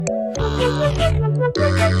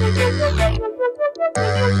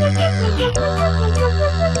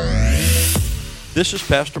This is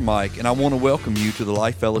Pastor Mike, and I want to welcome you to the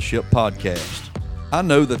Life Fellowship podcast. I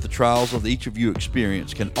know that the trials of each of you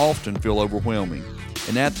experience can often feel overwhelming,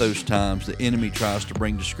 and at those times the enemy tries to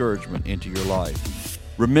bring discouragement into your life.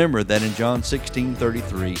 Remember that in John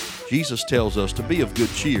 16:33, Jesus tells us to be of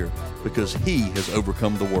good cheer because He has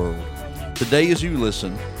overcome the world. Today as you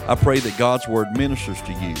listen, I pray that God's Word ministers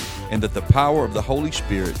to you and that the power of the Holy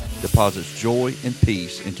Spirit deposits joy and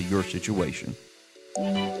peace into your situation.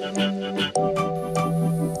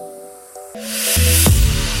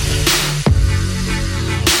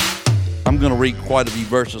 I'm going to read quite a few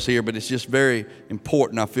verses here, but it's just very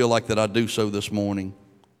important. I feel like that I do so this morning.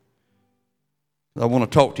 I want to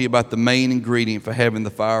talk to you about the main ingredient for having the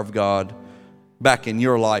fire of God back in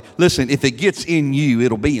your life. Listen, if it gets in you,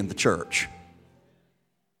 it'll be in the church.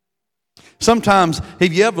 Sometimes,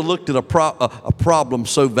 have you ever looked at a problem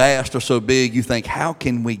so vast or so big, you think, how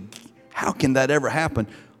can that ever happen?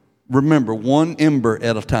 Remember, one ember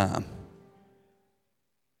at a time.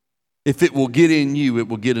 If it will get in you, it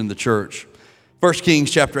will get in the church. 1 Kings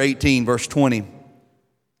chapter 18, verse 20.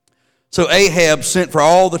 So Ahab sent for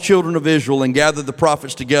all the children of Israel and gathered the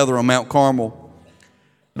prophets together on Mount Carmel.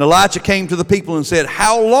 And Elijah came to the people and said,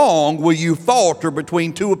 "How long will you falter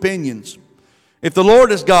between two opinions? If the Lord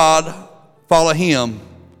is God, follow Him.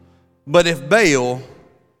 But if Baal,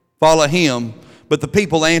 follow him." But the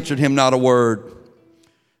people answered him not a word.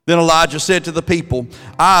 Then Elijah said to the people,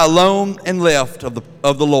 "I alone am left of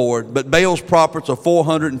the Lord, but Baal's prophets are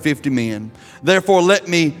 450 men. Therefore let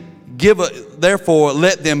them give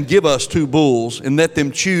us 2 bulls, and let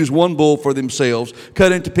them choose 1 bull for themselves,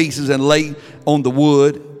 cut into pieces and lay on the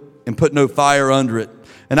wood, and put no fire under it.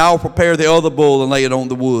 And I will prepare the other bull and lay it on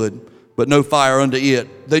the wood, but no fire under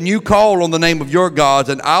it. Then you call on the name of your gods,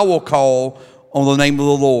 and I will call on the name of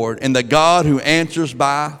the Lord. And the God who answers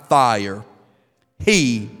by fire,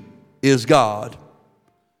 He is God."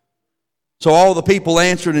 So all the people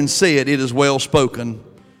answered and said, "It is well spoken."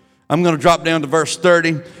 I'm going to drop down to verse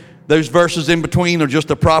 30. Those verses in between are just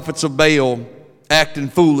the prophets of Baal acting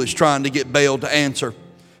foolish, trying to get Baal to answer.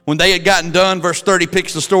 When they had gotten done, verse 30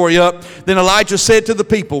 picks the story up. Then Elijah said to the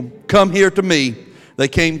people, "Come here to me." They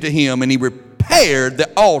came to him, and he repaired the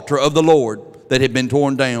altar of the Lord that had been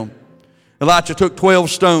torn down. Elijah took 12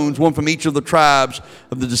 stones, one from each of the tribes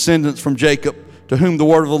of the descendants from Jacob, to whom the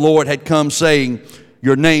word of the Lord had come, saying,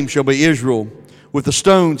 "Your name shall be Israel." With the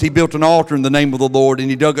stones he built an altar in the name of the Lord, and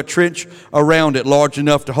he dug a trench around it large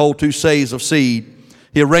enough to hold 2 seahs of seed.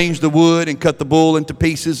 He arranged the wood and cut the bull into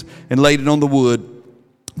pieces and laid it on the wood.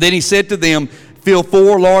 Then he said to them, "Fill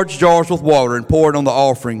 4 large jars with water and pour it on the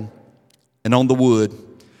offering and on the wood."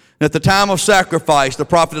 And at the time of sacrifice, the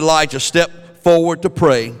prophet Elijah stepped forward to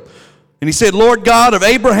pray. And he said, "Lord God of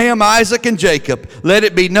Abraham, Isaac, and Jacob, let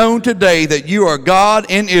it be known today that you are God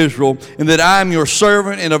in Israel, and that I am your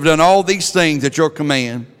servant and have done all these things at your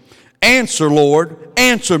command. Answer, Lord,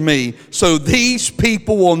 answer me, so these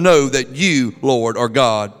people will know that you, Lord, are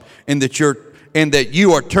God, and that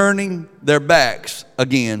you are turning their backs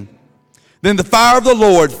again." Then the fire of the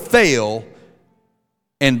Lord fell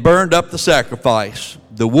and burned up the sacrifice,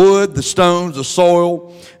 the wood, the stones, the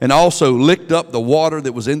soil, and also licked up the water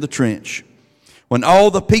that was in the trench. When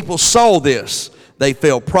all the people saw this, they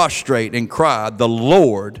fell prostrate and cried, "The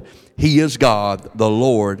Lord, He is God. The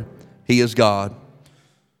Lord, He is God."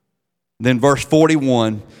 Then verse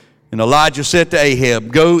 41, and Elijah said to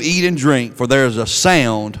Ahab, "Go eat and drink, for there is a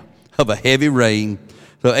sound of a heavy rain."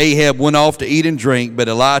 So Ahab went off to eat and drink, but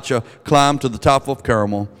Elijah climbed to the top of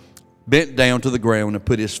Carmel, bent down to the ground, and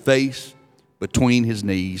put his face between his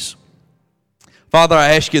knees. Father,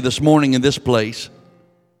 I ask you this morning in this place,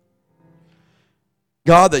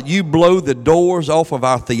 God, that you blow the doors off of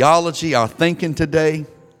our theology, our thinking today.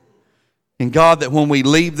 And God, that when we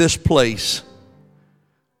leave this place,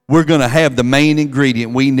 we're going to have the main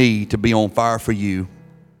ingredient we need to be on fire for you.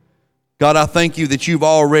 God, I thank you that you've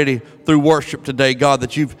already, through worship today, God,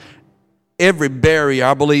 that every barrier,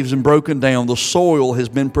 I believe, has been broken down. The soil has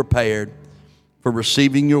been prepared for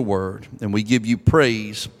receiving your word. And we give you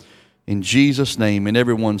praise in Jesus' name. And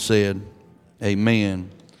everyone said, amen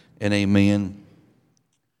and amen.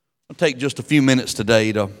 I'll take just a few minutes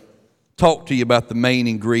today to talk to you about the main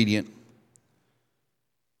ingredient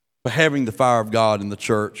for having the fire of God in the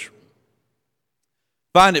church.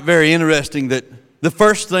 I find it very interesting that the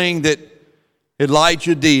first thing that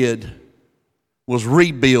Elijah did was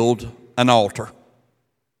rebuild an altar.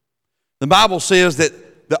 The Bible says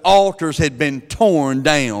that the altars had been torn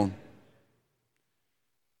down.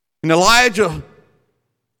 And Elijah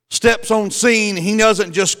steps on scene. He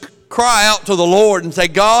doesn't just cry out to the Lord and say,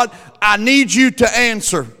 God, I need you to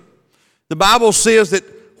answer. The Bible says that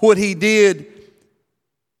what he did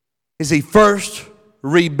is he first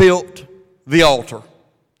rebuilt the altar.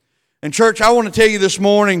 And church, I want to tell you this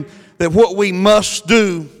morning that what we must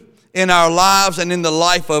do in our lives and in the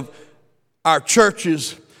life of our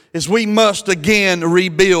churches is we must again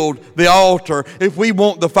rebuild the altar if we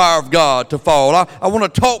want the fire of God to fall. I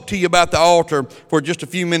want to talk to you about the altar for just a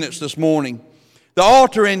few minutes this morning. The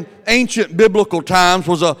altar in ancient biblical times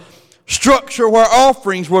was a structure where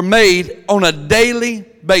offerings were made on a daily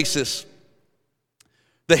basis.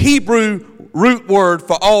 The Hebrew root word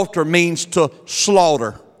for altar means to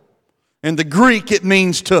slaughter. In the Greek, it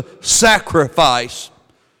means to sacrifice.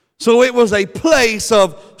 So it was a place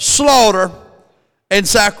of slaughter and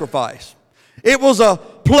sacrifice. It was a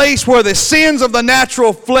place where the sins of the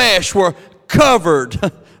natural flesh were covered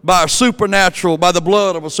by the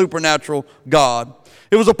blood of a supernatural God.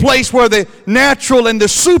 It was a place where the natural and the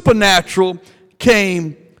supernatural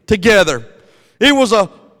came together. It was a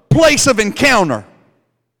place of encounter.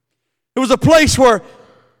 It was a place where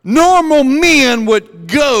normal men would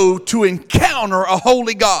go to encounter a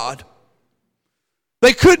holy God.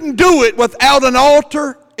 They couldn't do it without an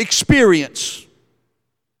altar experience.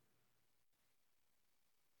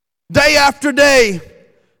 Day after day,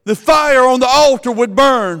 the fire on the altar would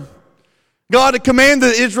burn. God had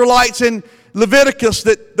commanded the Israelites in Leviticus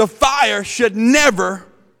that the fire should never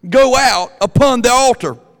go out upon the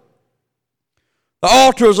altar. The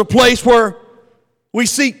altar is a place where we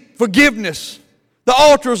seek forgiveness. The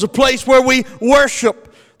altar is a place where we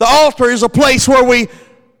worship. The altar is a place where we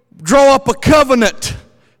draw up a covenant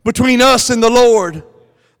between us and the Lord.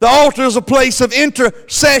 The altar is a place of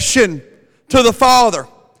intercession to the Father.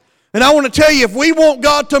 And I want to tell you, if we want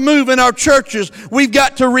God to move in our churches, we've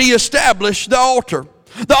got to reestablish the altar.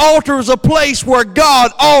 The altar is a place where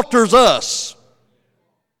God alters us.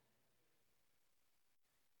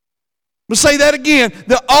 But say that again.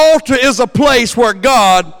 The altar is a place where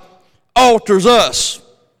God alters us.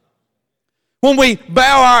 When we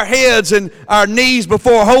bow our heads and our knees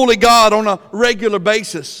before holy God on a regular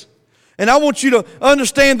basis. And I want you to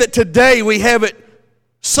understand that today we have it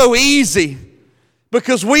so easy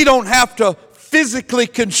because we don't have to physically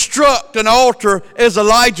construct an altar as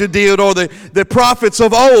Elijah did or the prophets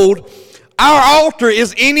of old. Our altar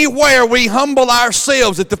is anywhere we humble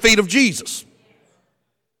ourselves at the feet of Jesus.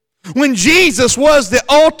 When Jesus was the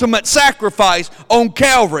ultimate sacrifice on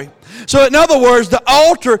Calvary. So in other words, the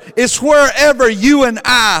altar is wherever you and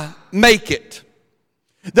I make it.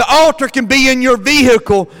 The altar can be in your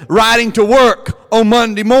vehicle riding to work on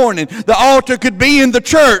Monday morning. The altar could be in the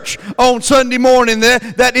church on Sunday morning.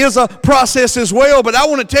 That is a process as well. But I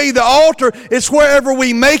want to tell you, the altar is wherever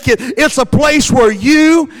we make it. It's a place where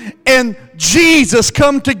you and Jesus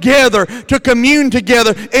come together to commune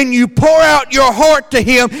together, and you pour out your heart to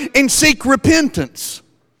Him and seek repentance.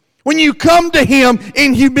 When you come to Him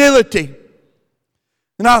in humility.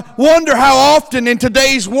 And I wonder how often in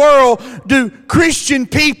today's world do Christian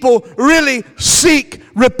people really seek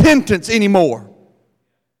repentance anymore.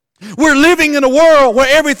 We're living in a world where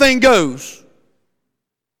everything goes.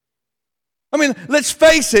 I mean, let's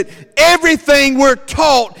face it, everything we're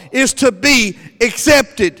taught is to be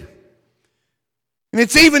accepted. And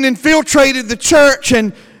it's even infiltrated the church,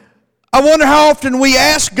 and I wonder how often we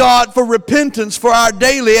ask God for repentance for our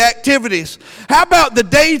daily activities. How about the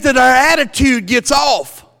days that our attitude gets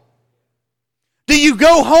off? Do you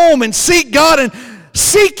go home and seek God and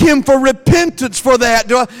seek Him for repentance for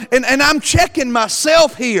that? And I'm checking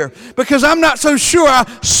myself here because I'm not so sure I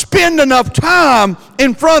spend enough time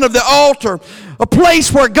in front of the altar. A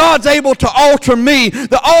place where God's able to alter me.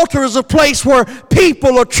 The altar is a place where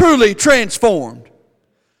people are truly transformed.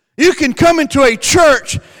 You can come into a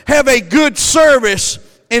church, have a good service,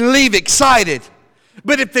 and leave excited.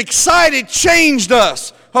 But if excited changed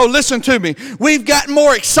us, oh, listen to me. We've got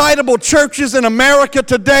more excitable churches in America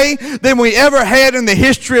today than we ever had in the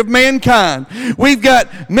history of mankind. We've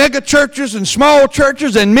got mega churches and small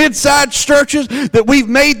churches and mid-sized churches that we've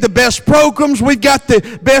made the best programs. We've got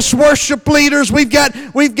the best worship leaders. We've got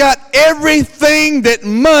everything that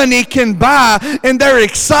money can buy, and they're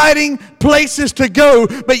exciting places to go,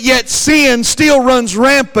 but yet sin still runs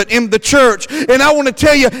rampant in the church. And I want to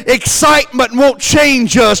tell you, excitement won't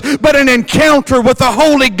change us, but an encounter with the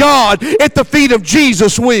Holy God at the feet of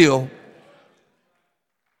Jesus will.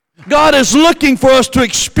 God is looking for us to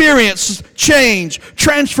experience change,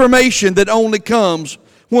 transformation that only comes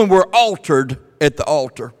when we're altered at the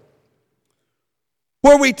altar.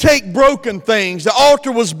 Where we take broken things. The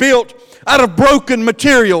altar was built out of broken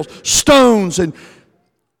materials, stones and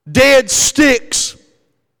dead sticks.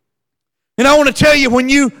 And I want to tell you, when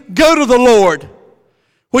you go to the Lord,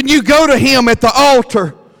 when you go to Him at the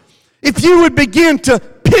altar, if you would begin to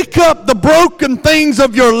pick up the broken things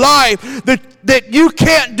of your life that you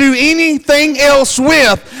can't do anything else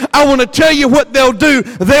with, I want to tell you what they'll do.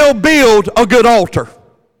 They'll build a good altar.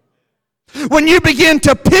 When you begin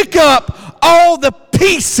to pick up all the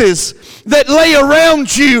pieces that lay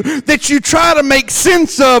around you that you try to make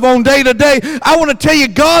sense of on day to day, I want to tell you,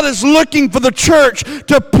 God is looking for the church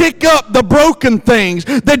to pick up the broken things,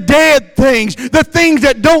 the dead things, the things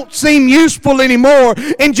that don't seem useful anymore,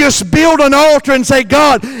 and just build an altar and say,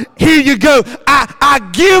 God, here you go. I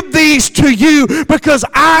give these to you because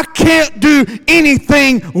I can't do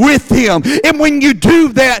anything with them. And when you do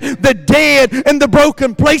that, the dead and the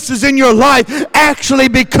broken places in your life actually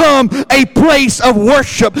become a place of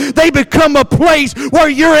worship. They become a place where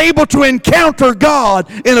you're able to encounter God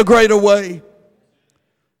in a greater way.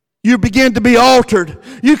 You begin to be altered.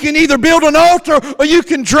 You can either build an altar or you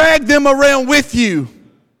can drag them around with you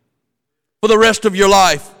for the rest of your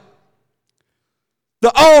life.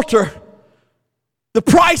 The altar, the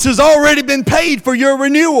price has already been paid for your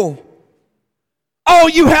renewal. All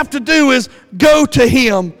you have to do is go to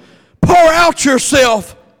Him, pour out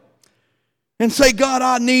yourself, and say, God,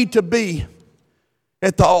 I need to be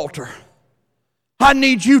at the altar. I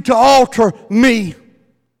need you to alter me.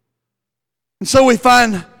 And so we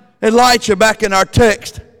find Elijah back in our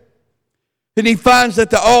text, and he finds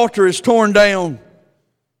that the altar is torn down.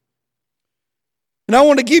 And I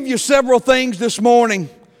want to give you several things this morning.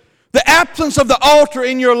 The absence of the altar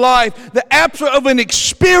in your life, the absence of an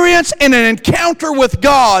experience and an encounter with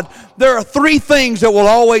God, there are three things that will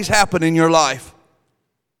always happen in your life.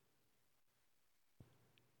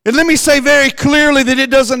 And let me say very clearly that it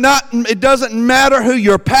doesn't matter who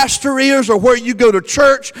your pastor is or where you go to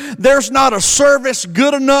church. There's not a service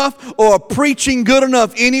good enough or a preaching good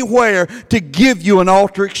enough anywhere to give you an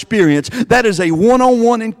altar experience. That is a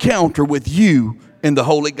one-on-one encounter with you and the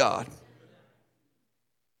Holy God.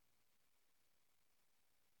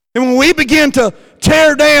 And when we begin to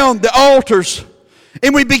tear down the altars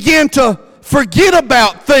and we begin to forget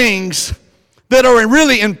about things that are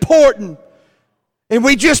really important, and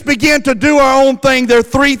we just begin to do our own thing, there are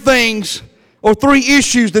three things or three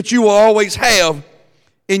issues that you will always have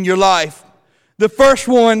in your life. The first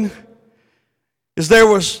one is there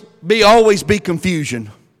always be confusion.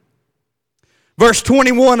 Verse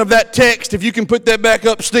 21 of that text, if you can put that back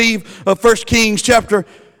up, Steve, of 1 Kings chapter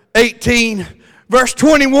 18. Verse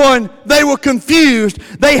 21, they were confused.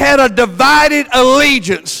 They had a divided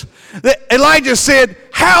allegiance. Elijah said,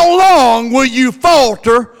 how long will you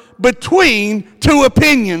falter between two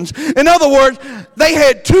opinions? In other words, they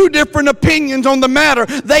had two different opinions on the matter.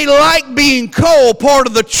 They liked being called part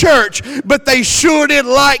of the church, but they sure did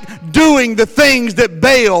like doing the things that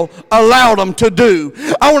Baal allowed them to do.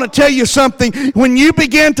 I want to tell you something. When you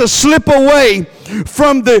begin to slip away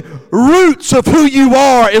from the roots of who you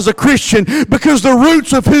are as a Christian, because the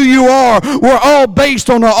roots of who you are were all based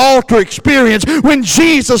on an altar experience. When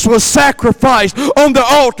Jesus was sacrificed on the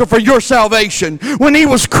altar for your salvation, when He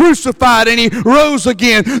was crucified and He rose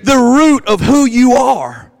again, the root of who you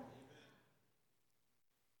are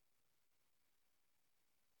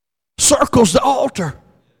circles the altar.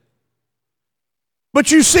 But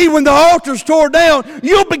you see, when the altar's tore down,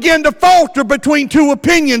 you'll begin to falter between two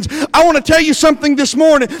opinions. I want to tell you something this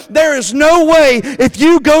morning. There is no way, if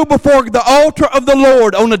you go before the altar of the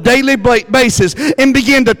Lord on a daily basis and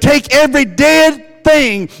begin to take every dead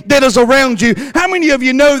thing that is around you. How many of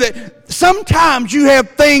you know that sometimes you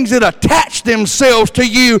have things that attach themselves to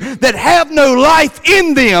you that have no life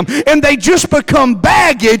in them, and they just become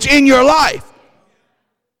baggage in your life?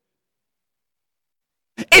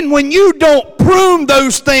 And when you don't prune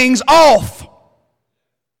those things off,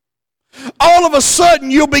 all of a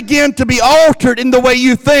sudden you'll begin to be altered in the way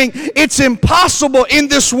you think. It's impossible in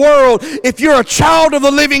this world, if you're a child of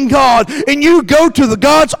the living God and you go to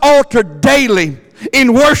God's altar daily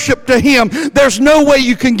in worship to Him, there's no way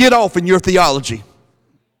you can get off in your theology.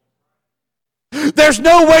 There's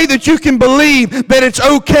no way that you can believe that it's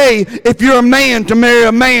okay if you're a man to marry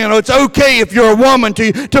a man, or it's okay if you're a woman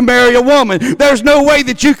to marry a woman. There's no way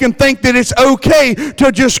that you can think that it's okay to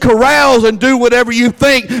just carouse and do whatever you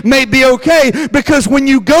think may be okay, because when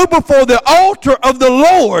you go before the altar of the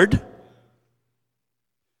Lord,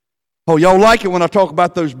 oh, y'all like it when I talk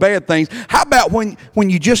about those bad things. How about when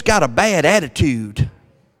you just got a bad attitude?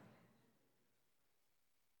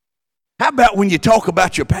 How about when you talk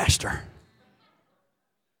about your pastor?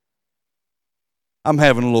 I'm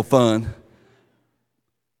having a little fun.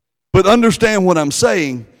 But understand what I'm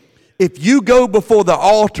saying. If you go before the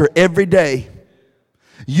altar every day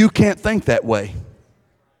You can't think that way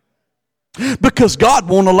because God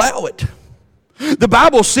won't allow it. The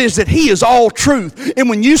Bible says that He is all truth. And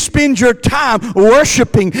when you spend your time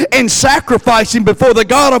worshiping and sacrificing before the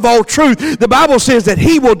God of all truth, the Bible says that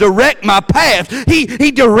He will direct my path. He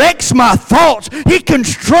directs my thoughts. He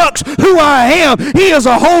constructs who I am. He is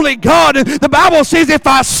a holy God. And the Bible says if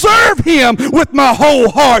I serve Him with my whole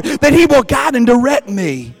heart, that He will guide and direct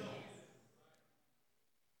me.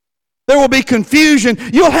 There will be confusion.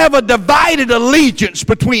 You'll have a divided allegiance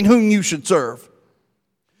between whom you should serve.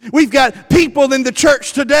 We've got people in the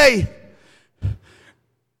church today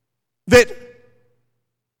that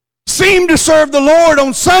seem to serve the Lord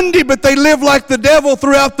on Sunday, but they live like the devil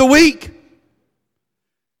throughout the week.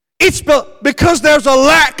 It's because there's a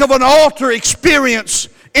lack of an altar experience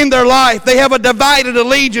in their life. They have a divided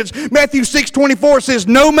allegiance. Matthew 6:24 says,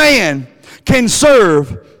 no man can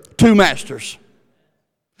serve two masters.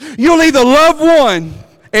 You'll either love one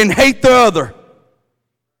and hate the other.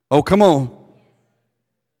 Oh, come on.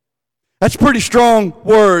 That's pretty strong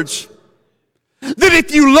words. That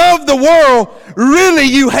if you love the world, really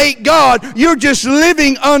you hate God. You're just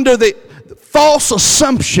living under the false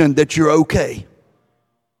assumption that you're okay.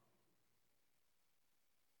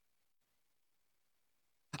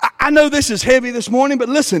 I know this is heavy this morning, but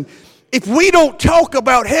listen, if we don't talk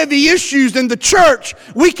about heavy issues in the church,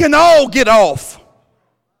 we can all get off.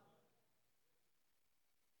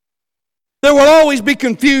 There will always be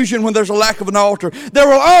confusion when there's a lack of an altar. There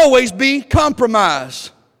will always be compromise.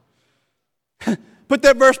 Put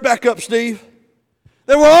that verse back up, Steve.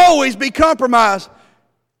 There will always be compromise.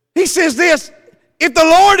 He says this, if the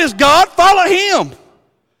Lord is God, follow Him.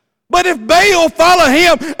 But if Baal, follow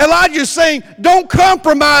him. Elijah's saying, don't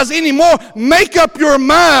compromise anymore. Make up your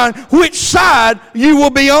mind which side you will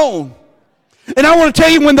be on. And I want to tell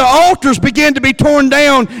you, when the altars begin to be torn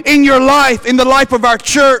down in your life, in the life of our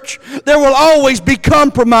church, there will always be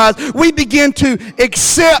compromise. We begin to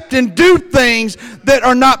accept and do things that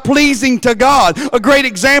are not pleasing to God. A great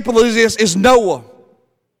example of this is Noah.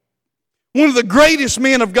 One of the greatest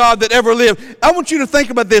men of God that ever lived. I want you to think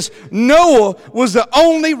about this. Noah was the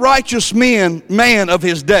only righteous man of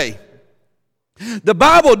his day. The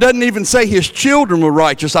Bible doesn't even say his children were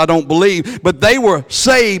righteous, I don't believe, but they were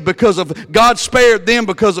saved because of God spared them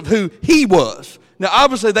because of who he was. Now,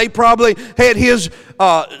 obviously, they probably had his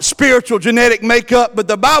spiritual genetic makeup, but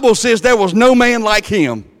the Bible says there was no man like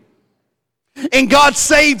him. And God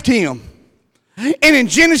saved him. And in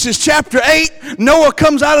Genesis chapter 8, Noah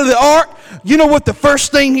comes out of the ark. You know what the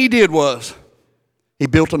first thing he did was? He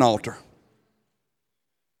built an altar.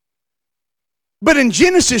 But in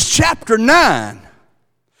Genesis chapter 9,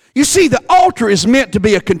 you see, the altar is meant to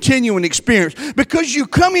be a continuing experience. Because you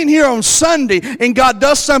come in here on Sunday and God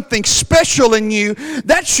does something special in you,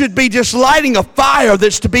 that should be just lighting a fire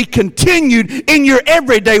that's to be continued in your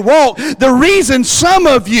everyday walk. The reason some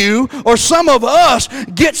of you or some of us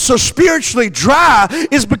get so spiritually dry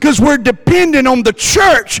is because we're dependent on the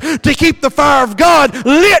church to keep the fire of God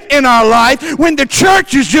lit in our life. When the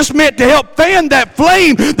church is just meant to help fan that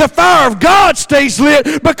flame, the fire of God stays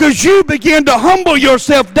lit because you begin to humble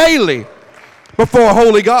yourself daily before a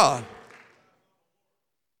holy God.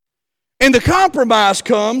 And the compromise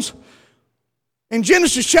comes in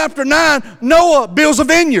Genesis chapter 9. Noah builds a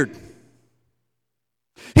vineyard.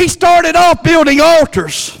 He started off building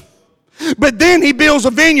altars, but then he builds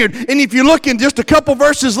a vineyard. And if you look in just a couple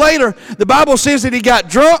verses later, the Bible says that he got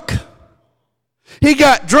drunk. He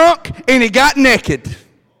got drunk and he got naked.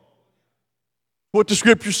 What the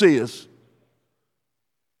scripture says.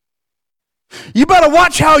 You better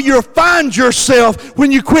watch how you find yourself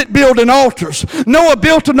when you quit building altars. Noah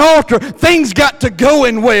built an altar. Things got to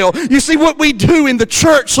going well. You see, what we do in the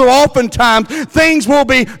church so oftentimes, things will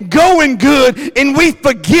be going good and we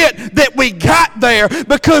forget that we got there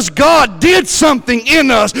because God did something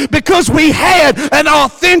in us. Because we had an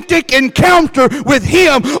authentic encounter with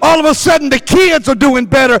Him, all of a sudden the kids are doing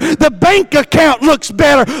better. The bank account looks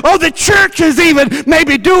better. Oh, the church is even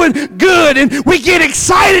maybe doing good. And we get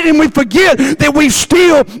excited and we forget that we've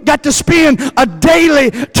still got to spend a daily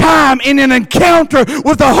time in an encounter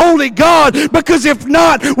with the holy God, because if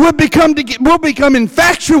not, we'll become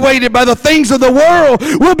infatuated by the things of the world.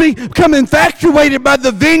 We'll become infatuated by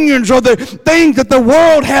the vineyards or the things that the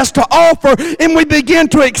world has to offer, and we begin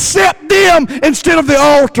to accept them instead of the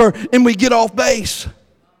altar, and we get off base.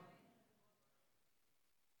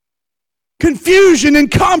 Confusion and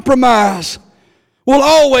compromise will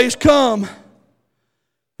always come.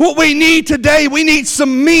 What we need today, we need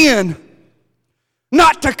some men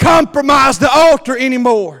not to compromise the altar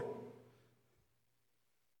anymore.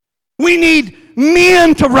 We need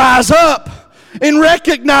men to rise up and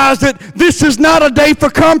recognize that this is not a day for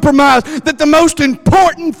compromise, that the most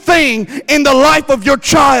important thing in the life of your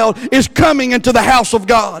child is coming into the house of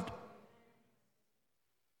God.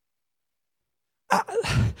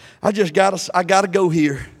 I gotta go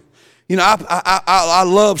here. You know, I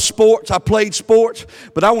love sports. I played sports,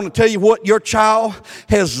 but I want to tell you what, your child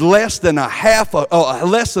has less than a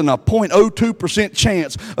 0.02%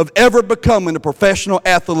 chance of ever becoming a professional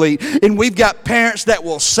athlete. And we've got parents that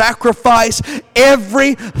will sacrifice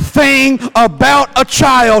everything about a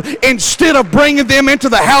child instead of bringing them into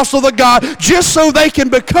the house of the God just so they can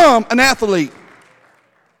become an athlete.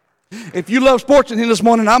 If you love sports in here this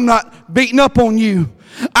morning, I'm not beating up on you.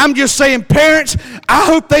 I'm just saying, parents, I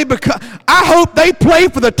hope they play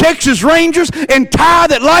for the Texas Rangers and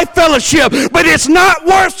tithe at Life Fellowship, but it's not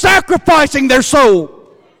worth sacrificing their soul.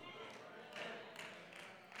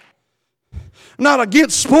 I'm not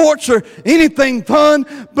against sports or anything fun,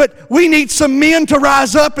 but we need some men to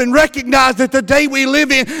rise up and recognize that the day we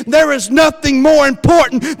live in, there is nothing more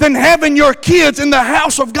important than having your kids in the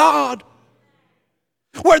house of God,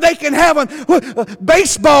 where they can have a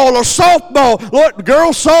baseball or softball. Lord,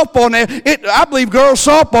 girls softball now, I believe girls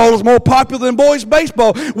softball is more popular than boys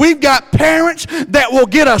baseball. We've got parents that will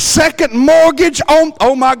get a second mortgage on,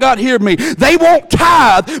 oh my God, hear me. They won't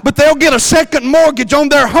tithe, but they'll get a second mortgage on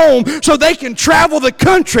their home so they can travel the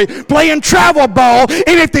country playing travel ball.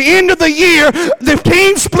 And at the end of the year, the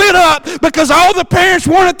team split up because all the parents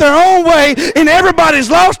want it their own way, and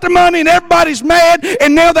everybody's lost their money and everybody's mad,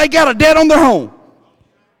 and now they got a debt on their home.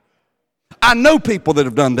 I know people that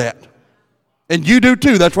have done that. And you do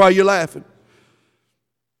too. That's why you're laughing.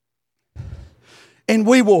 And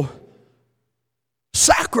we will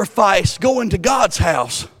sacrifice going to God's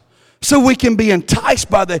house so we can be enticed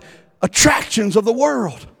by the attractions of the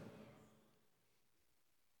world.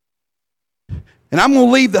 And I'm going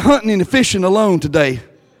to leave the hunting and the fishing alone today,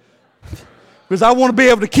 because I want to be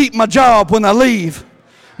able to keep my job when I leave.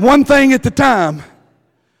 One thing at a time.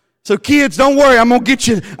 So kids, don't worry, I'm gonna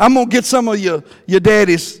get some of your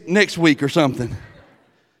daddies next week or something.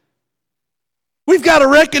 We've got to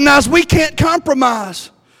recognize we can't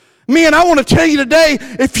compromise. Men, I want to tell you today,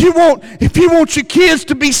 if you want your kids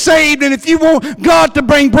to be saved, and if you want God to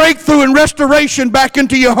bring breakthrough and restoration back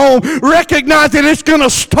into your home, recognize that it's going to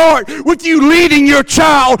start with you leading your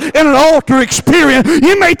child in an altar experience.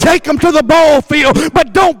 You may take them to the ball field,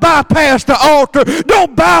 but don't bypass the altar.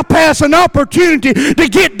 Don't bypass an opportunity to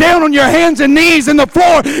get down on your hands and knees in the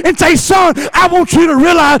floor and say, son, I want you to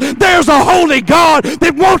realize there's a holy God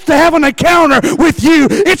that wants to have an encounter with you.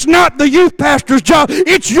 It's not the youth pastor's job.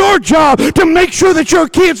 It's your job to make sure that your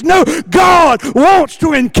kids know God wants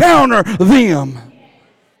to encounter them.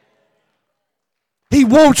 He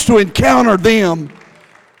wants to encounter them.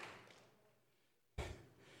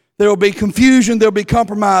 There will be confusion, there will be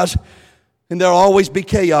compromise, and there will always be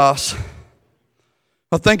chaos.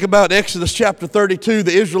 I think about Exodus chapter 32,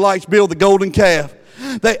 the Israelites build the golden calf.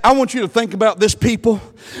 I want you to think about this people.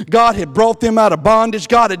 God had brought them out of bondage.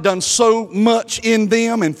 God had done so much in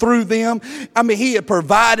them and through them. I mean, He had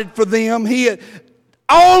provided for them. He had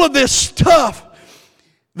all of this stuff.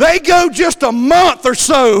 They go just a month or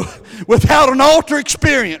so without an altar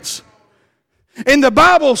experience. And the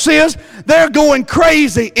Bible says they're going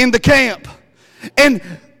crazy in the camp. And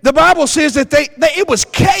the Bible says that it was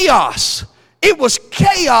chaos. It was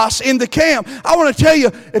chaos in the camp. I want to tell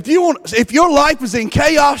you, if your life is in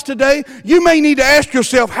chaos today, you may need to ask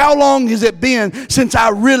yourself, how long has it been since I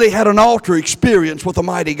really had an altar experience with a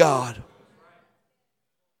mighty God?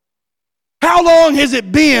 How long has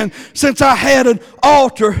it been since I had an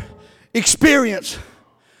altar experience?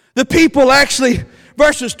 The people actually,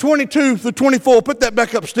 verses 22 to 24, put that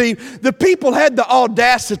back up, Steve. The people had the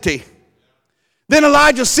audacity. Then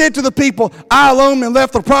Elijah said to the people, I alone am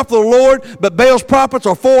left the prophet of the Lord, but Baal's prophets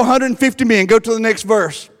are 450 men. Go to the next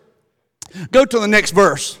verse. Go to the next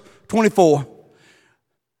verse, 24.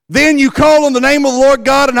 Then you call on the name of the Lord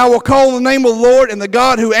God, and I will call on the name of the Lord, and the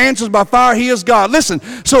God who answers by fire, He is God. Listen,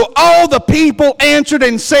 so all the people answered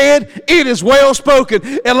and said, it is well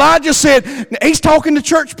spoken. Elijah said, he's talking to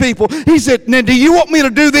church people. He said, now do you want me to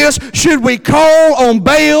do this? Should we call on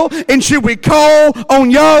Baal, and should we call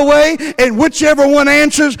on Yahweh? And whichever one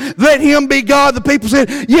answers, let him be God. The people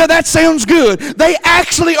said, yeah, that sounds good. They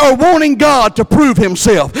actually are wanting God to prove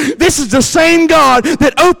Himself. This is the same God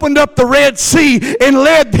that opened up the Red Sea and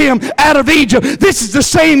led them him out of Egypt. This is the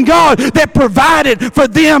same God that provided for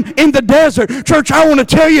them in the desert. Church, I want to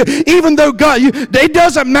tell you, even though God, it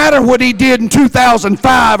doesn't matter what he did in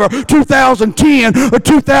 2005 or 2010 or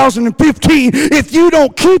 2015, if you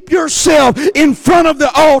don't keep yourself in front of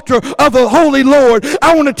the altar of the Holy Lord,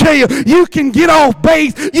 I want to tell you, you can get off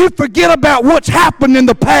base. You forget about what's happened in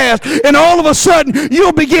the past, and all of a sudden,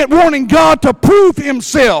 you'll begin wanting God to prove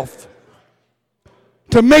himself,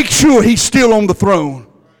 to make sure he's still on the throne.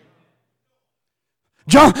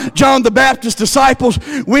 John the Baptist's disciples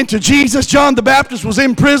went to Jesus. John the Baptist was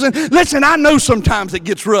in prison. Listen, I know sometimes it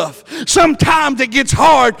gets rough. Sometimes it gets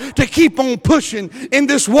hard to keep on pushing in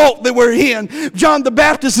this walk that we're in. John the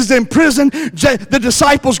Baptist is in prison. The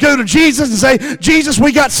disciples go to Jesus and say, Jesus,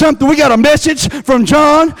 we got something. We got a message from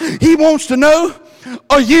John. He wants to know,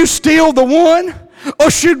 are you still the one?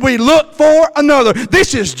 Or should we look for another?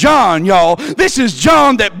 This is John, y'all. This is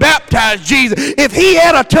John that baptized Jesus. If he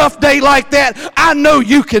had a tough day like that, I know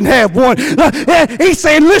you can have one. He's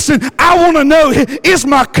saying, listen, I want to know, is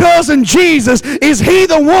my cousin Jesus, is he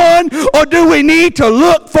the one, or do we need to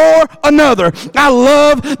look for another? I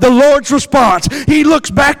love the Lord's response. He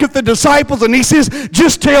looks back at the disciples and he says,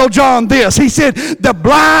 just tell John this. He said, the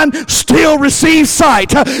blind still receive sight.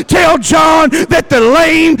 Tell John that the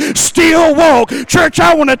lame still walk. Church,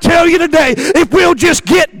 I want to tell you today, if we'll just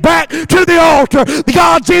get back to the altar,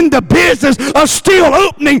 God's in the business of still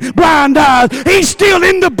opening blind eyes. He's still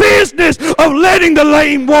in the business of letting the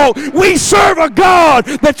lame walk. We serve a God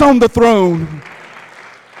that's on the throne.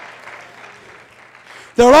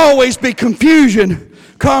 There'll always be confusion,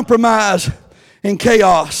 compromise, and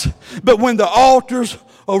chaos. But when the altars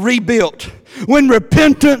are rebuilt, when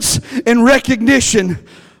repentance and recognition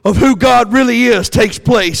of who God really is takes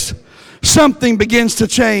place, something begins to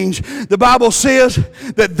change. The Bible says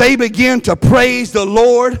that they begin to praise the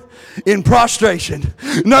Lord in prostration.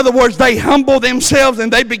 In other words, they humble themselves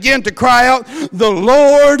and they begin to cry out, the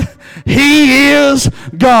Lord, he is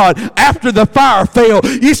God. After the fire fell,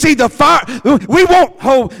 you see the fire,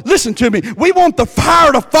 listen to me, we want the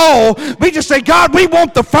fire to fall. We just say, God, we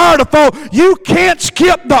want the fire to fall. You can't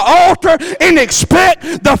skip the altar and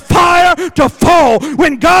expect the fire to fall.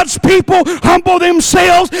 When God's people humble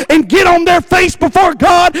themselves and get on their face before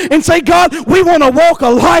God and say, God, we want to walk a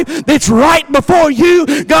life that's right before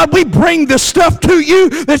you. God, we bring the stuff to you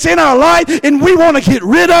that's in our life and we want to get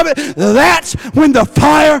rid of it. That's when the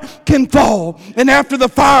fire can fall. And after the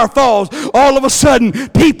fire falls, all of a sudden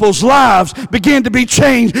people's lives begin to be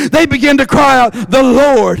changed. They begin to cry out, the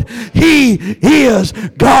Lord, he is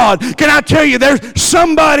God. Can I tell you, there's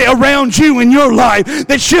somebody around you in your life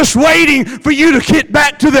that's just waiting for you to get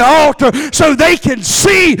back to the altar so they can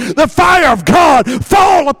see the fire of God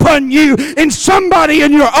fall upon you. And somebody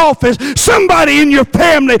in your office, somebody in your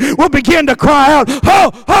family will begin to cry out,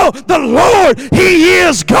 the Lord, he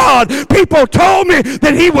is God. People told me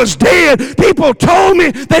that he was dead. People told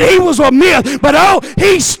me that he was a myth. But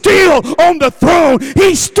he's still on the throne.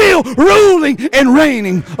 He's still ruling and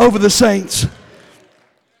reigning over the saints.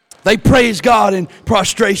 They praise God in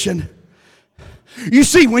prostration. You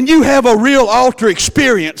see, when you have a real altar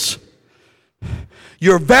experience,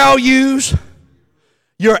 your values,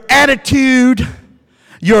 your attitude,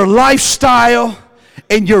 your lifestyle,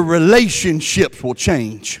 and your relationships will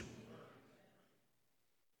change.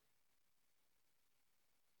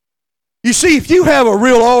 You see, if you have a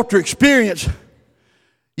real altar experience,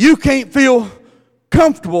 you can't feel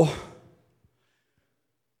comfortable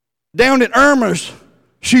down at Irma's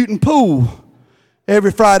shooting pool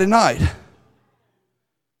every Friday night.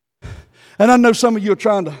 And I know some of you are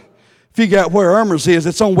trying to figure out where Irma's is.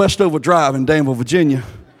 It's on Westover Drive in Danville, Virginia.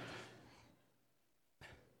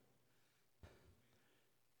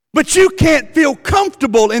 But you can't feel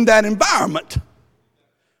comfortable in that environment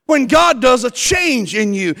when God does a change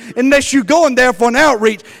in you, unless you go in there for an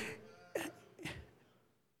outreach.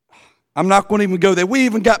 I'm not going to even go there. We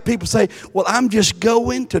even got people say, well, I'm just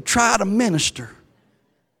going to try to minister.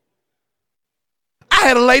 I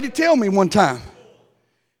had a lady tell me one time.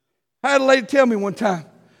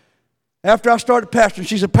 After I started pastoring,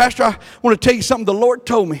 she said, Pastor, I want to tell you something the Lord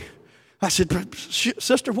told me. I said,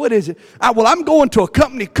 sister, what is it? Well, I'm going to a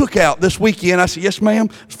company cookout this weekend. I said, yes, ma'am.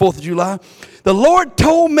 It's 4th of July. The Lord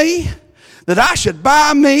told me that I should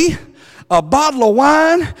buy me a bottle of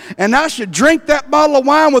wine, and I should drink that bottle of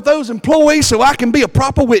wine with those employees so I can be a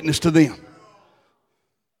proper witness to them.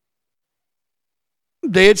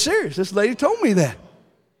 I'm dead serious. This lady told me that.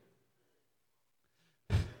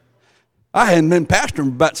 I hadn't been pastoring for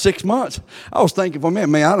about 6 months. I was thinking for a minute,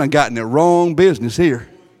 man, I done got in the wrong business here.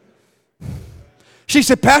 She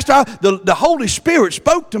said, Pastor, the Holy Spirit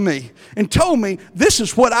spoke to me and told me this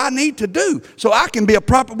is what I need to do so I can be a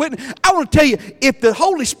proper witness. I want to tell you, if the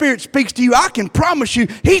Holy Spirit speaks to you, I can promise you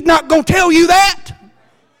He's not going to tell you that.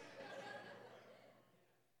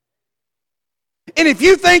 And if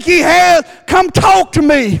you think He has, come talk to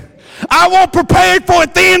me. I wasn't prepared for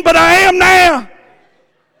it then, but I am now.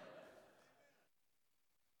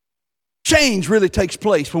 Change really takes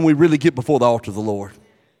place when we really get before the altar of the Lord.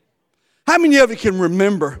 How many of you can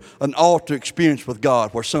remember an altar experience with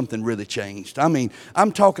God where something really changed? I mean,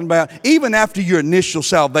 I'm talking about even after your initial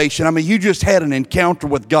salvation. I mean, you just had an encounter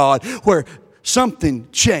with God where something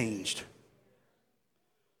changed.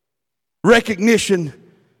 Recognition,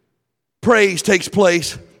 praise takes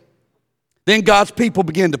place. Then God's people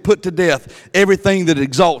begin to put to death everything that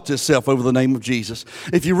exalts itself over the name of Jesus.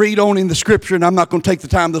 If you read on in the scripture, and I'm not going to take the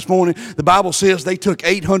time this morning, the Bible says they took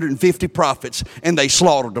 850 prophets and they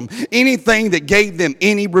slaughtered them. Anything that gave them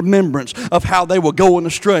any remembrance of how they were going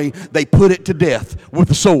astray, they put it to death with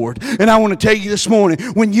the sword. And I want to tell you this morning,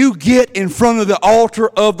 when you get in front of the altar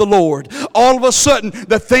of the Lord, all of a sudden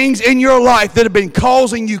the things in your life that have been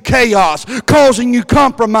causing you chaos, causing you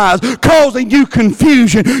compromise, causing you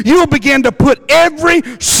confusion, you'll begin to put every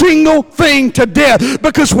single thing to death,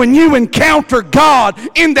 because when you encounter God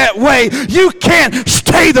in that way, you can't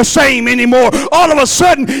stay the same anymore. All of a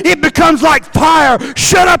sudden it becomes like fire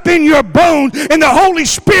shut up in your bones, and the Holy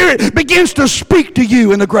Spirit begins to speak to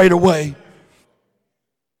you in a greater way.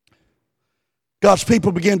 God's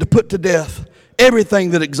people begin to put to death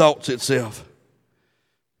everything that exalts itself,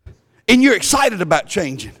 and you're excited about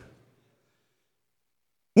changing.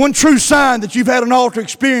 One true sign that you've had an altar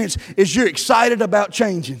experience is you're excited about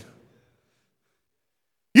changing.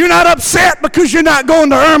 You're not upset because you're not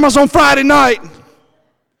going to Irma's on Friday night,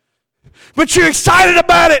 but you're excited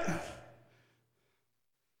about it.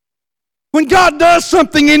 When God does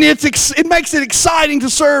something in it, it makes it exciting to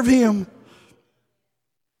serve Him.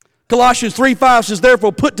 Colossians 3:5 says,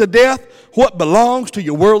 therefore put to death what belongs to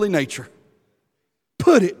your worldly nature.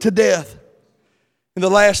 Put it to death. And the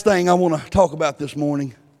last thing I want to talk about this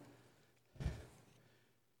morning,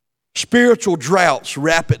 spiritual droughts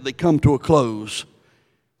rapidly come to a close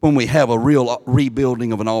when we have a real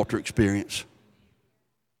rebuilding of an altar experience.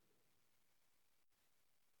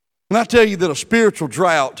 And I tell you that a spiritual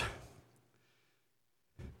drought,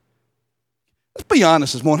 let's be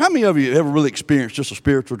honest this morning, how many of you ever really experienced just a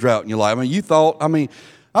spiritual drought in your life? I mean, you thought,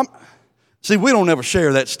 see, we don't ever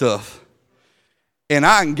share that stuff. And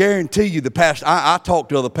I can guarantee you the pastor, I talk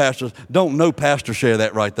to other pastors, don't know pastors share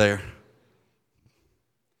that right there.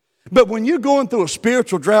 But when you're going through a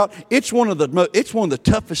spiritual drought, it's one of the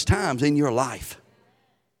toughest times in your life.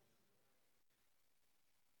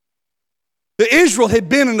 The Israel had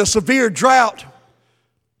been in a severe drought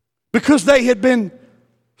because they had been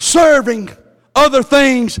serving other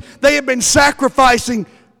things. They had been sacrificing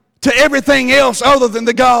to everything else other than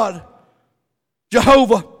the God,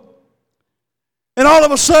 Jehovah. And all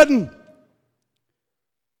of a sudden,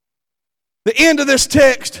 the end of this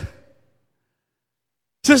text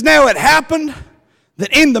says, now it happened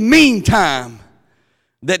that in the meantime,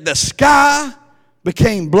 that the sky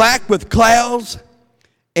became black with clouds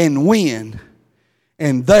and wind,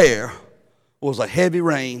 and there was a heavy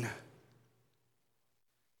rain.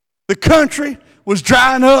 The country was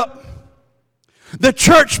drying up. The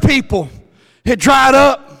church people had dried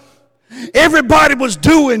up. Everybody was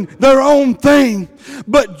doing their own thing.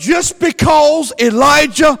 But just because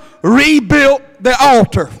Elijah rebuilt the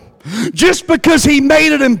altar, just because he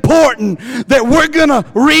made it important that we're going to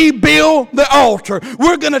rebuild the altar,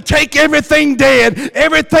 we're going to take everything dead,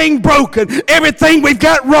 everything broken, everything we've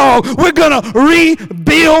got wrong, we're going to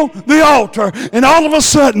rebuild the altar. And all of a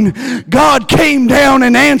sudden, God came down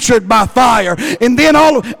and answered by fire. And then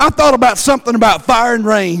I thought about something about fire and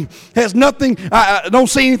rain. Has nothing, I don't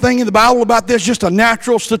see anything in the Bible about this, just a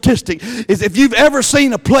natural statistic. Is if you've ever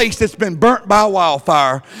seen a place that's been burnt by a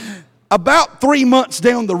wildfire, about 3 months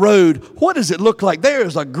down the road, what does it look like? There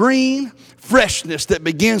is a green freshness that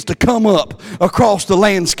begins to come up across the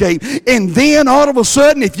landscape. And then all of a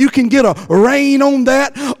sudden, if you can get a rain on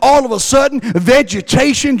that, all of a sudden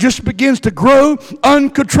vegetation just begins to grow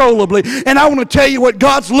uncontrollably. And I want to tell you what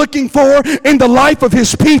God's looking for in the life of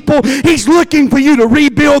His people. He's looking for you to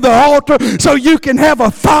rebuild the altar so you can have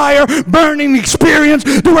a fire burning experience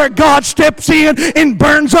to where God steps in and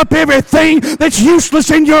burns up everything that's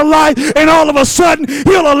useless in your life. And all of a sudden,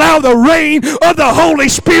 He'll allow the rain of the Holy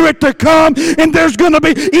Spirit to come. And there's going to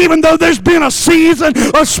be, even though there's been a season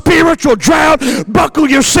of spiritual drought, buckle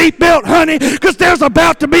your seatbelt, honey, because there's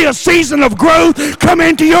about to be a season of growth come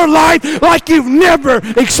into your life like you've never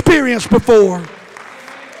experienced before.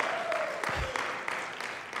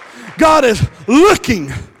 God is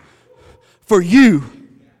looking for you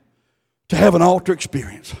to have an altar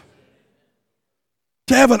experience.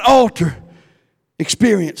 To have an altar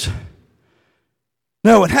experience.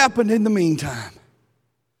 Now, it happened in the meantime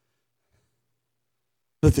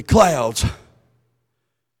that the clouds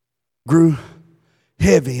grew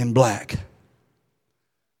heavy and black.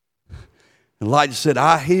 Elijah said,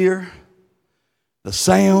 I hear the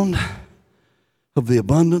sound of the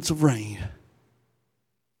abundance of rain.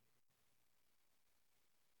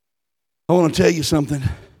 I want to tell you something.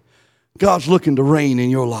 God's looking to rain in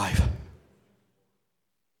your life.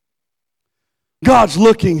 God's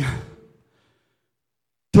looking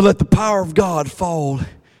to let the power of God fall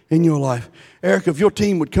in your life. Eric, if your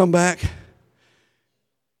team would come back,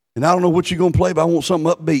 and I don't know what you're going to play, but I want something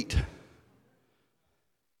upbeat.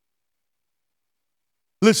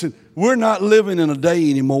 Listen, we're not living in a day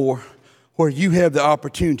anymore where you have the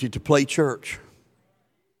opportunity to play church.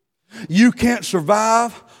 You can't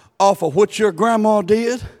survive off of what your grandma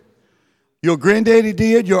did, your granddaddy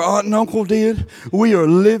did, your aunt and uncle did. We are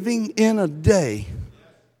living in a day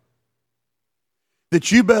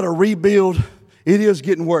that you better rebuild. It is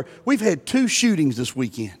getting worse. We've had 2 shootings this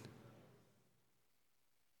weekend.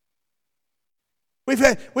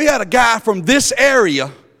 We had a guy from this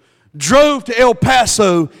area drove to El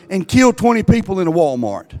Paso and killed 20 people in a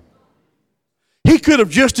Walmart. He could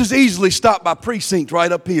have just as easily stopped by precinct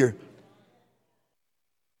right up here.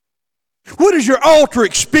 What does your altar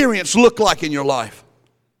experience look like in your life?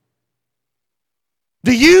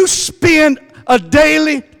 Do you spend a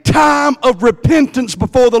daily time of repentance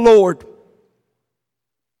before the Lord?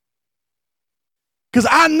 Because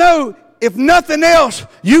I know, if nothing else,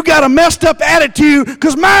 you got a messed up attitude,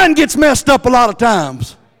 because mine gets messed up a lot of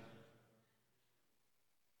times.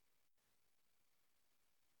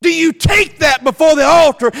 Do you take that before the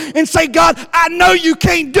altar and say, God, I know you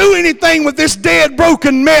can't do anything with this dead,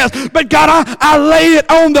 broken mess, but God, I lay it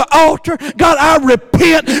on the altar. God, I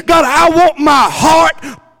repent. God, I want my heart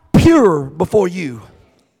pure before you.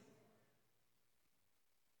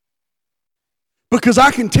 Because I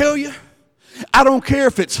can tell you, I don't care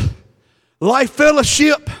if it's Life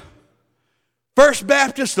Fellowship, First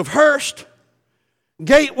Baptist of Hurst,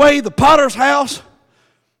 Gateway, the Potter's House,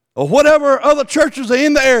 or whatever other churches are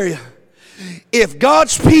in the area. If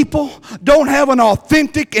God's people don't have an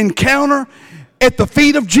authentic encounter at the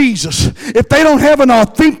feet of Jesus, if they don't have an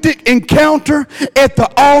authentic encounter at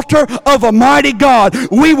the altar of a mighty God,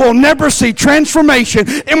 we will never see transformation.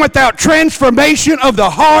 And without transformation of the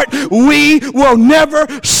heart, we will never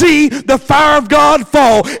see the fire of God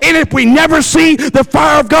fall. And if we never see the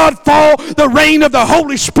fire of God fall, the rain of the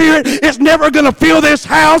Holy Spirit is never going to fill this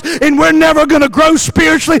house, and we're never going to grow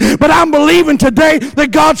spiritually. But I'm believing today that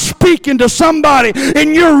God's speaking to somebody,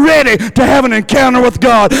 and you're ready to have an encounter with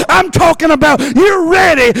God. I'm talking about you're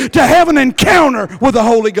ready to have an encounter with the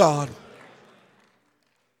Holy God.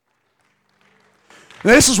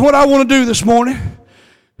 This is what I want to do this morning.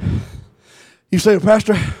 You say,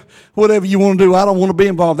 Pastor, whatever you want to do, I don't want to be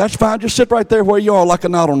involved. That's fine. Just sit right there where you are like a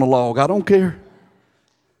knot on the log. I don't care.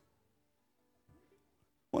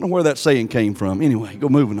 I wonder where that saying came from. Anyway, go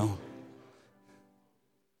moving on.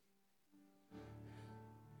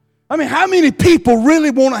 I mean, how many people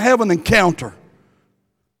really want to have an encounter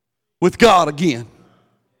with God again?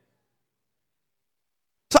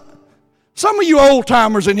 Some of you old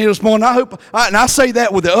timers in here this morning, and I say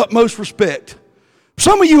that with the utmost respect.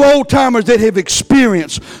 Some of you old timers that have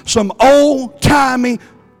experienced some old timey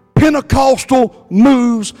Pentecostal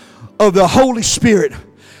moves of the Holy Spirit.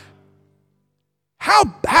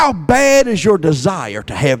 How bad is your desire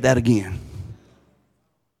to have that again?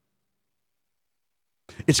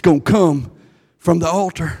 It's going to come from the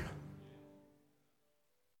altar.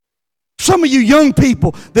 Some of you young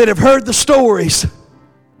people that have heard the stories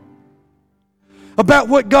about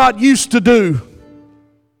what God used to do.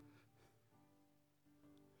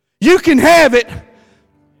 You can have it,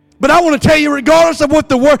 but I want to tell you, regardless of what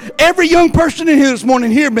the word, every young person in here this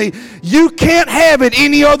morning, hear me, you can't have it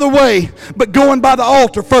any other way but going by the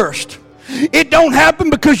altar first. It don't happen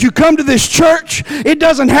because you come to this church. It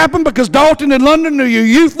doesn't happen because Dalton and London are your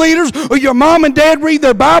youth leaders or your mom and dad read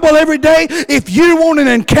their Bible every day. If you want an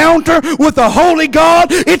encounter with the Holy God,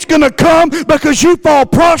 it's going to come because you fall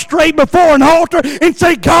prostrate before an altar and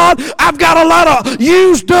say, God, I've got a lot of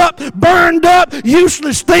used up, burned up,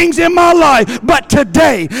 useless things in my life. But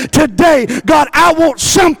today, God, I want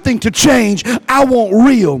something to change. I want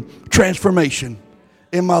real transformation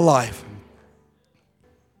in my life.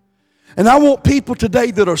 And I want people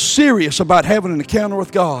today that are serious about having an encounter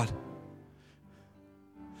with God.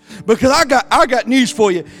 Because I got news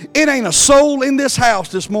for you. It ain't a soul in this house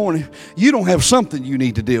this morning. You don't have something you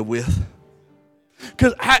need to deal with.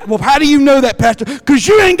 How do you know that, Pastor? Because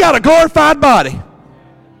you ain't got a glorified body.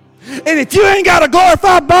 And if you ain't got a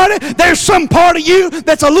glorified body, there's some part of you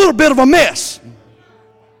that's a little bit of a mess.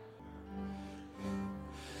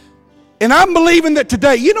 And I'm believing that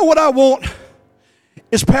today, you know what I want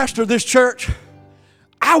as pastor of this church?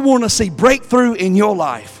 I want to see breakthrough in your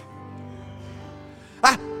life.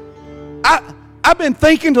 I've been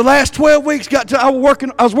thinking the last 12 weeks, I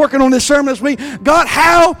was working on this sermon this week. God,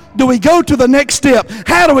 how do we go to the next step?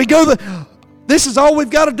 How do we go? This is all we've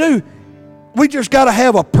got to do. We just got to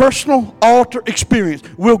have a personal altar experience.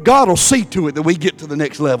 God will see to it that we get to the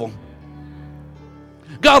next level.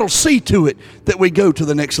 God will see to it that we go to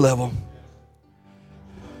the next level.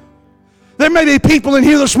 There may be people in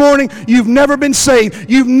here this morning, you've never been saved.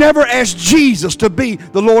 You've never asked Jesus to be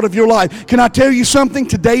the Lord of your life. Can I tell you something?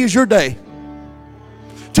 Today is your day.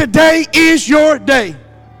 Today is your day.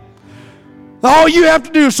 All you have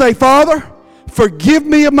to do is say, Father, forgive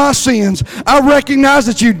me of my sins. I recognize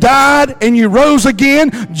that you died and you rose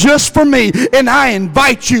again just for me. And I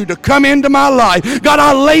invite you to come into my life. God,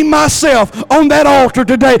 I lay myself on that altar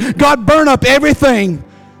today. God, burn up everything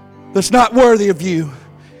that's not worthy of you.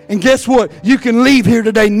 And guess what? You can leave here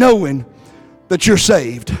today knowing that you're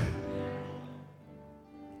saved.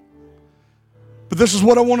 But this is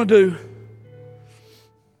what I want to do.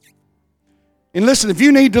 And listen, if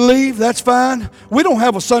you need to leave, that's fine. We don't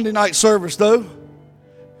have a Sunday night service, though.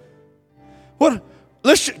 What?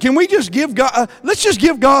 Can we just give God? Let's just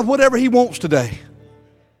give God whatever He wants today.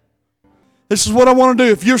 This is what I want to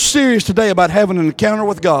do. If you're serious today about having an encounter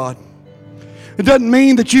with God, it doesn't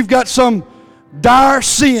mean that you've got some dire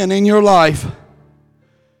sin in your life.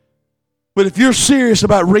 But if you're serious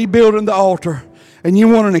about rebuilding the altar and you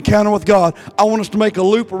want an encounter with God, I want us to make a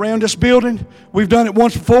loop around this building. We've done it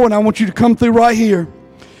once before, and I want you to come through right here.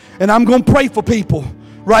 And I'm going to pray for people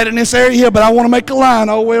right in this area here, but I want to make a line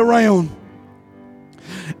all the way around.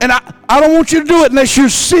 And I don't want you to do it unless you're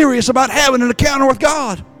serious about having an encounter with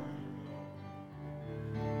God.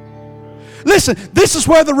 Listen, this is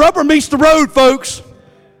where the rubber meets the road, folks.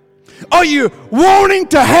 Are you wanting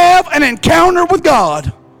to have an encounter with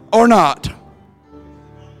God or not?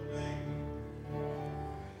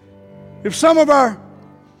 If some of our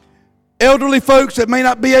elderly folks that may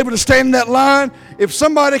not be able to stand in that line, if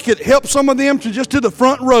somebody could help some of them to just to the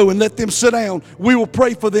front row and let them sit down, we will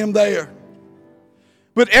pray for them there.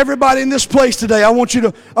 But everybody in this place today, I want you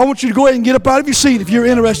to go ahead and get up out of your seat if you're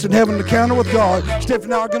interested in having an encounter with God. Stephanie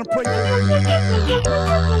and I are going to pray for you.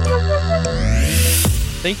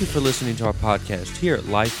 Thank you for listening to our podcast here at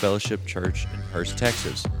Life Fellowship Church in Hurst,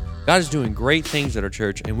 Texas. God is doing great things at our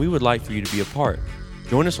church, and we would like for you to be a part.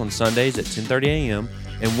 Join us on Sundays at 10:30 a.m.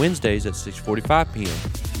 and Wednesdays at 6:45 p.m.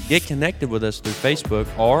 Get connected with us through Facebook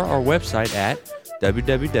or our website at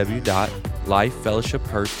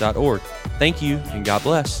www.lifefellowshiphurst.org. Thank you, and God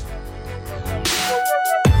bless.